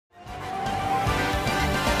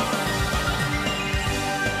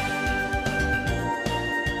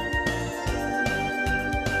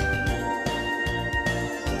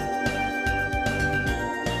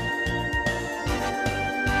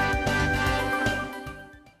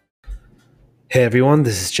Hey everyone,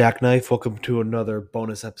 this is JackKnife. Welcome to another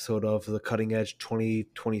bonus episode of the Cutting Edge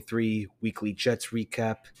 2023 Weekly Jets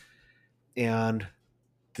Recap. And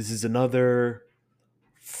this is another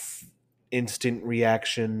instant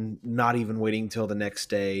reaction, not even waiting till the next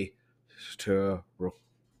day to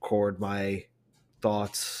record my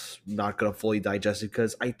thoughts. Not going to fully digest it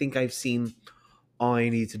because I think I've seen all I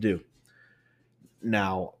need to do.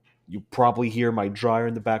 Now, you probably hear my dryer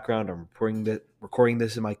in the background. I'm recording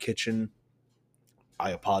this in my kitchen.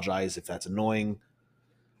 I apologize if that's annoying.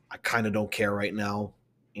 I kind of don't care right now.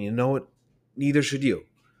 And you know what? Neither should you.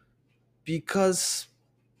 Because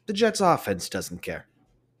the Jets offense doesn't care.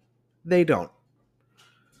 They don't.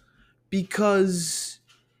 Because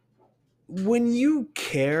when you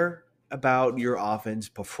care about your offense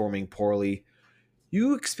performing poorly,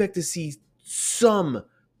 you expect to see some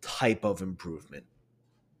type of improvement.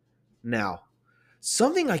 Now,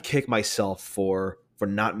 something I kick myself for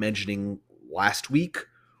not mentioning last week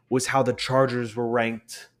was how the Chargers were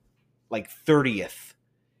ranked like 30th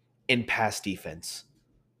in pass defense.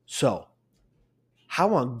 So,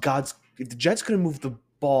 how on God's if the Jets couldn't move the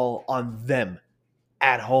ball on them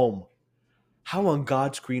at home, how on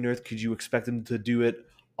God's green earth could you expect them to do it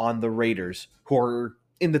on the Raiders, who are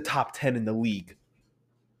in the top 10 in the league?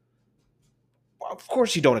 Well, of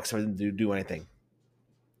course you don't expect them to do anything.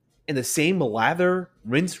 And the same lather,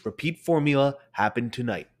 rinse, repeat formula happened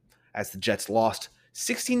tonight as the Jets lost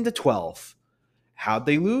 16-12. How'd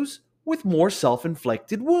they lose? With more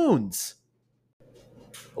self-inflicted wounds.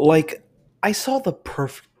 Like, I saw the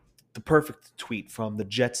perfect tweet from the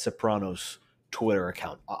Jet Sopranos Twitter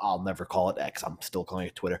account. I'll never call it X. I'm still calling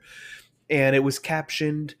it Twitter. And it was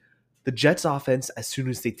captioned the Jets offense as soon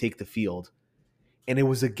as they take the field. And it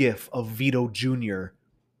was a gif of Vito Jr.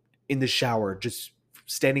 in the shower just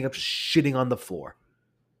standing up shitting on the floor.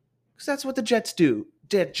 Because that's what the Jets do.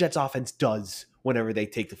 Jets offense does whenever they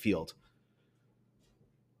take the field.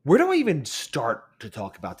 Where do I even start to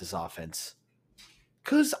talk about this offense?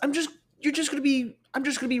 Because I'm just gonna be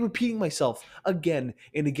repeating myself again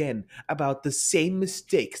and again about the same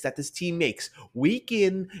mistakes that this team makes week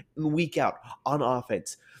in and week out on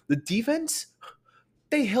offense. The defense,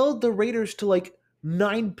 they held the Raiders to like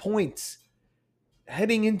 9 points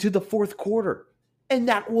heading into the fourth quarter. And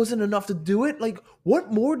that wasn't enough to do it. Like,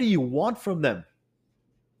 what more do you want from them?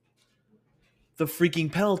 The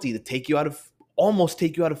freaking penalty to take you out of almost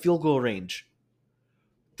take you out of field goal range.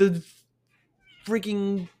 The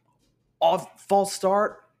freaking off false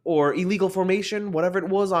start or illegal formation, whatever it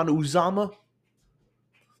was on Uzama,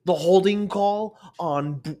 the holding call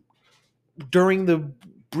on during the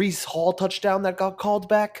Brees Hall touchdown that got called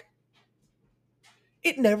back.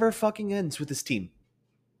 It never fucking ends with this team.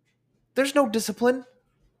 There's no discipline.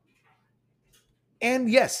 And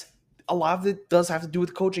yes, a lot of it does have to do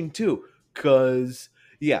with coaching too. Because,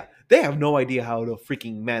 yeah, they have no idea how to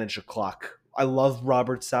freaking manage a clock. I love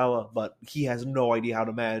Robert Saleh, but he has no idea how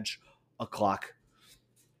to manage a clock.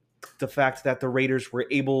 The fact that the Raiders were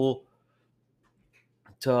able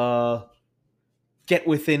to get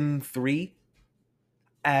within 3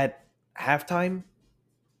 at halftime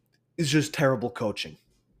is just terrible coaching.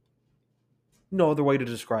 No other way to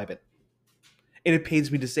describe it. And it pains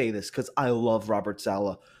me to say this because I love Robert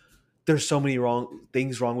Saleh. There's so many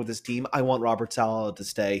things wrong with this team. I want Robert Saleh to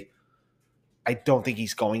stay. I don't think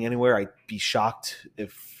he's going anywhere. I'd be shocked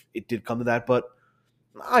if it did come to that, but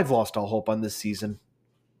I've lost all hope on this season.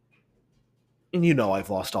 And you know I've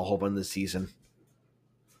lost all hope on this season.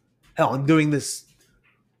 Hell, I'm doing this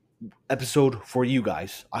episode for you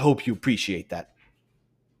guys. I hope you appreciate that.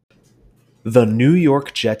 The New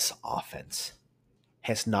York Jets offense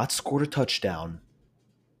has not scored a touchdown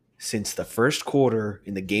since the first quarter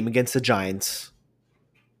in the game against the Giants.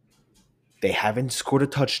 They haven't scored a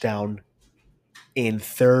touchdown in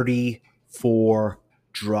 34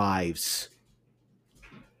 drives.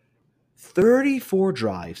 34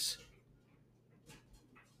 drives.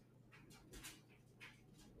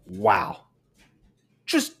 Wow.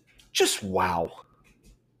 Just wow.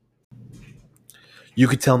 You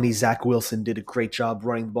could tell me Zach Wilson did a great job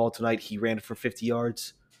running the ball tonight. He ran it for 50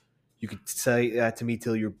 yards. You could say that to me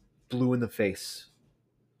till you're blue in the face.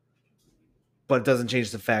 But it doesn't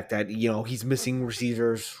change the fact that, he's missing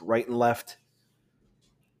receivers right and left.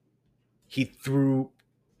 He threw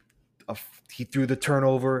the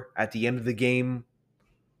turnover at the end of the game,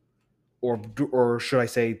 or should I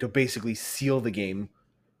say, to basically seal the game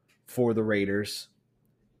for the Raiders.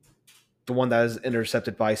 The one that is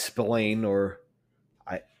intercepted by Spillane, or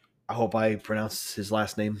I hope I pronounced his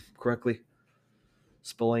last name correctly.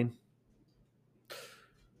 Spillane.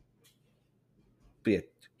 But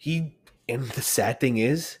yeah, and the sad thing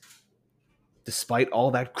is, Despite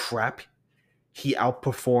all that crap, he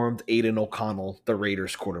outperformed Aiden O'Connell, the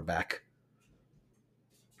Raiders quarterback.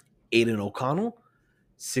 Aiden O'Connell,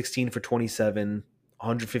 16 for 27,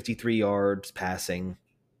 153 yards passing,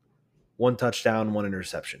 one touchdown, one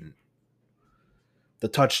interception. The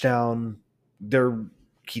touchdown, there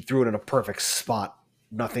he threw it in a perfect spot.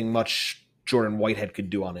 Nothing much Jordan Whitehead could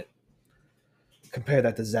do on it. Compare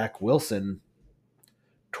that to Zach Wilson,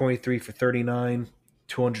 23 for 39,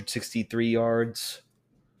 263 yards,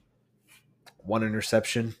 one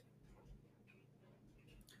interception.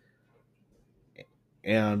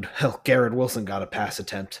 And hell, Garrett Wilson got a pass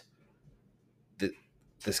attempt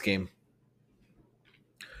this game.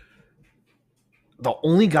 The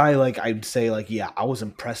only guy I'd say I was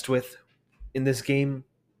impressed with in this game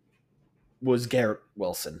was Garrett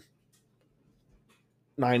Wilson.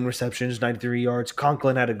 9 receptions, 93 yards.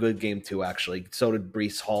 Conklin had a good game too, actually. So did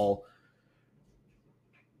Breece Hall.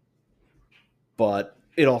 But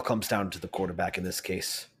it all comes down to the quarterback in this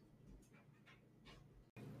case.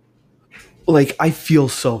 I feel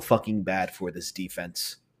so fucking bad for this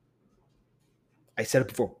defense. I said it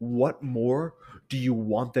before. What more do you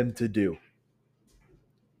want them to do?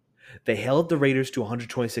 They held the Raiders to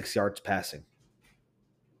 126 yards passing.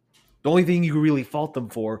 The only thing you really fault them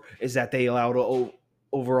for is that they allowed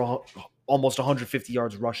over almost 150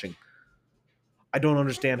 yards rushing. I don't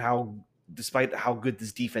understand how, despite how good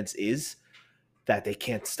this defense is, that they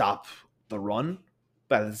can't stop the run.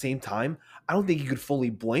 But at the same time, I don't think you could fully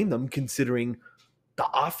blame them considering the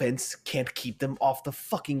offense can't keep them off the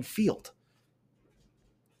fucking field.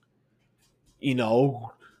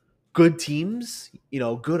 Good teams,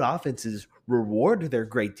 good offenses reward their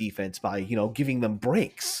great defense by, giving them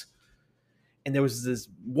breaks. And there was this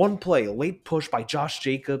one play, a late push by Josh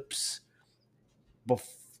Jacobs,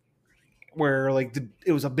 where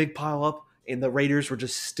it was a big pile up, and the Raiders were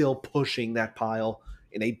just still pushing that pile,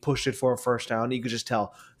 and they pushed it for a first down. You could just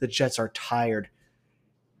tell the Jets are tired.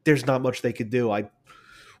 There's not much they could do.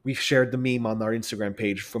 We've shared the meme on our Instagram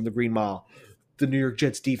page from the Green Mile. The New York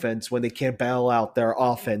Jets defense, when they can't bail out their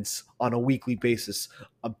offense on a weekly basis.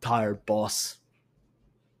 I'm tired, boss.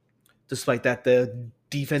 Despite that, the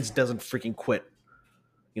defense doesn't freaking quit.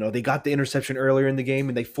 They got the interception earlier in the game,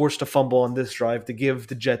 and they forced a fumble on this drive to give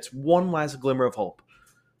the Jets one last glimmer of hope.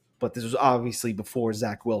 But this was obviously before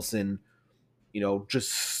Zach Wilson,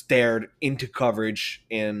 just stared into coverage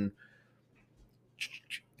and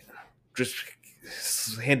just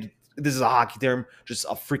handed, this is a hockey term, just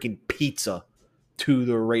a freaking pizza to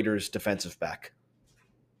the Raiders defensive back.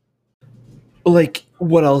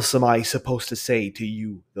 What else am I supposed to say to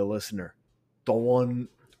you, the listener? The one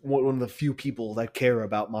of the few people that care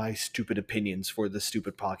about my stupid opinions for this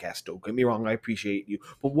stupid podcast. Don't get me wrong, I appreciate you.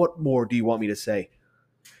 But what more do you want me to say?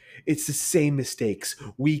 It's the same mistakes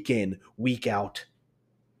week in, week out.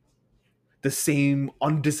 The same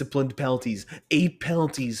undisciplined penalties. 8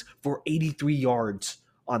 penalties for 83 yards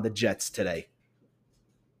on the Jets today.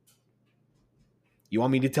 You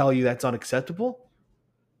want me to tell you that's unacceptable?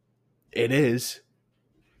 It is.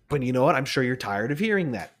 But you know what? I'm sure you're tired of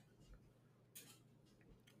hearing that.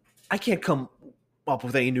 I can't come up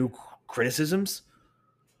with any new criticisms.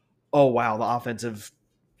 Oh wow, the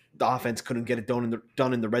offense couldn't get it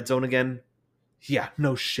done in the red zone again. Yeah,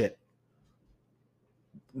 no shit.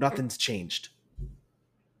 Nothing's changed.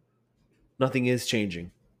 Nothing is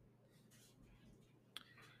changing.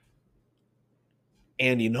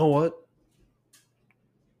 And you know what?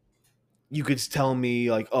 You could tell me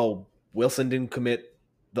oh, Wilson didn't commit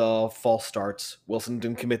the false starts. Wilson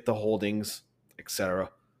didn't commit the holdings, etc.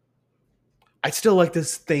 I'd still like to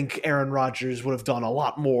think Aaron Rodgers would have done a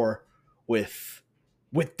lot more with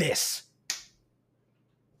this.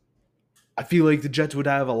 I feel like the Jets would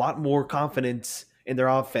have a lot more confidence in their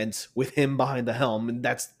offense with him behind the helm, and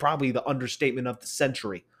that's probably the understatement of the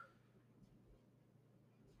century.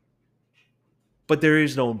 But there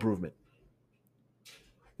is no improvement.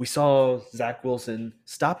 We saw Zach Wilson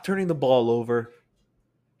stop turning the ball over,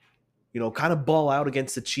 kind of ball out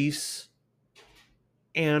against the Chiefs.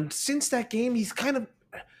 And since that game, he's kind of,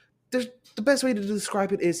 the best way to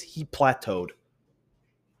describe it is he plateaued.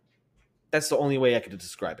 That's the only way I could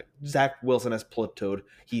describe it. Zach Wilson has plateaued.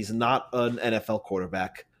 He's not an NFL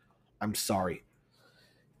quarterback. I'm sorry.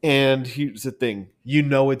 And here's the thing.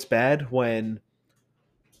 It's bad when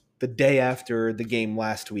the day after the game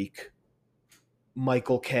last week,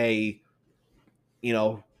 Michael K,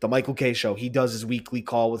 the Michael K show, he does his weekly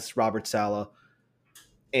call with Robert Saleh.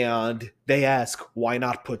 And they ask, why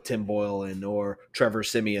not put Tim Boyle in or Trevor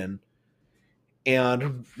Siemian?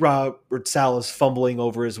 And Robert Saleh's fumbling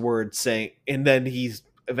over his words, saying, and then he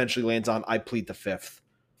eventually lands on, I plead the fifth.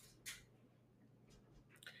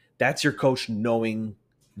 That's your coach knowing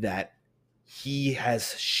that he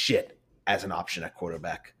has shit as an option at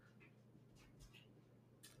quarterback.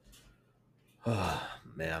 Oh,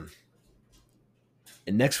 man.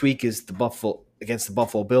 And next week is the Buffalo against the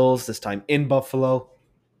Buffalo Bills, this time in Buffalo.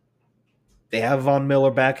 They have Von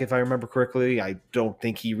Miller back, if I remember correctly. I don't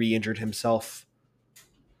think he re-injured himself.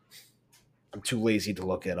 I'm too lazy to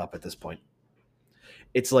look it up at this point.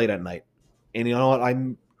 It's late at night. And you know what?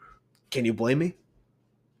 Can you blame me?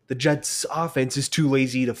 The Jets' offense is too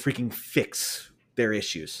lazy to freaking fix their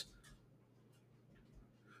issues.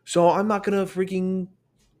 So I'm not going to freaking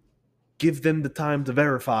give them the time to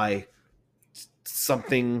verify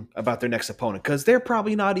something about their next opponent, because they're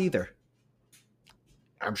probably not either.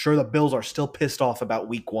 I'm sure the Bills are still pissed off about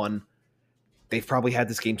week 1. They've probably had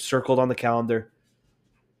this game circled on the calendar.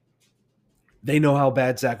 They know how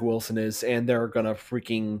bad Zach Wilson is, and they're going to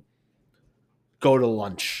freaking go to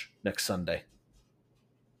lunch next Sunday.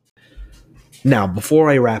 Now, before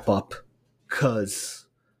I wrap up, because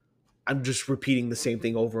I'm just repeating the same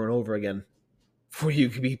thing over and over again for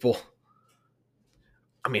you people.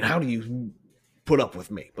 I mean, how do you put up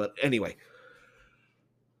with me? But anyway,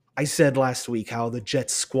 I said last week how the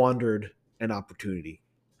Jets squandered an opportunity,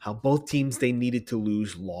 how both teams they needed to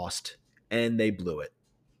lose lost, and they blew it.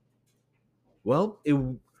 Well,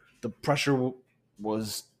 the pressure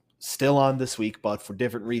was still on this week, but for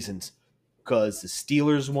different reasons. Because the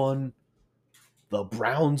Steelers won, the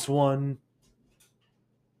Browns won,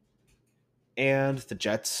 and the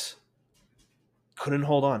Jets couldn't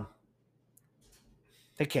hold on.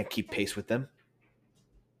 They can't keep pace with them.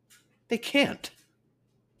 They can't.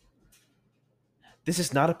 This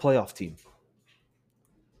is not a playoff team.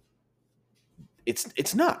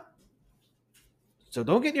 It's not. So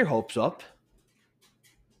don't get your hopes up.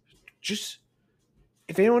 Just,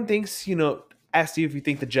 if anyone thinks, ask you if you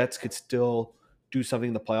think the Jets could still do something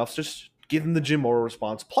in the playoffs, just give them the Jim Mora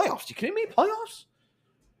response. Playoffs? You kidding me? Playoffs?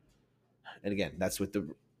 And again, that's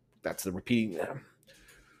the repeating.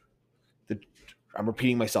 I'm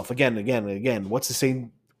repeating myself again.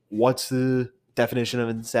 What's the definition of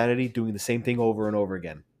insanity? Doing the same thing over and over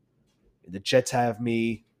again. The Jets have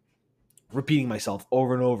me repeating myself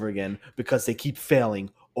over and over again because they keep failing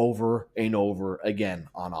over and over again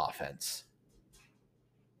on offense.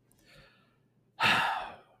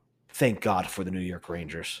 Thank God for the New York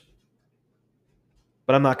Rangers.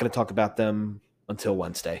 But I'm not going to talk about them until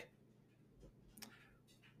Wednesday.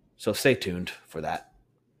 So stay tuned for that.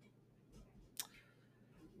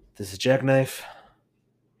 This is JackKnife.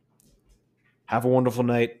 Have a wonderful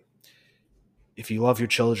night. If you love your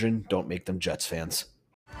children, don't make them Jets fans.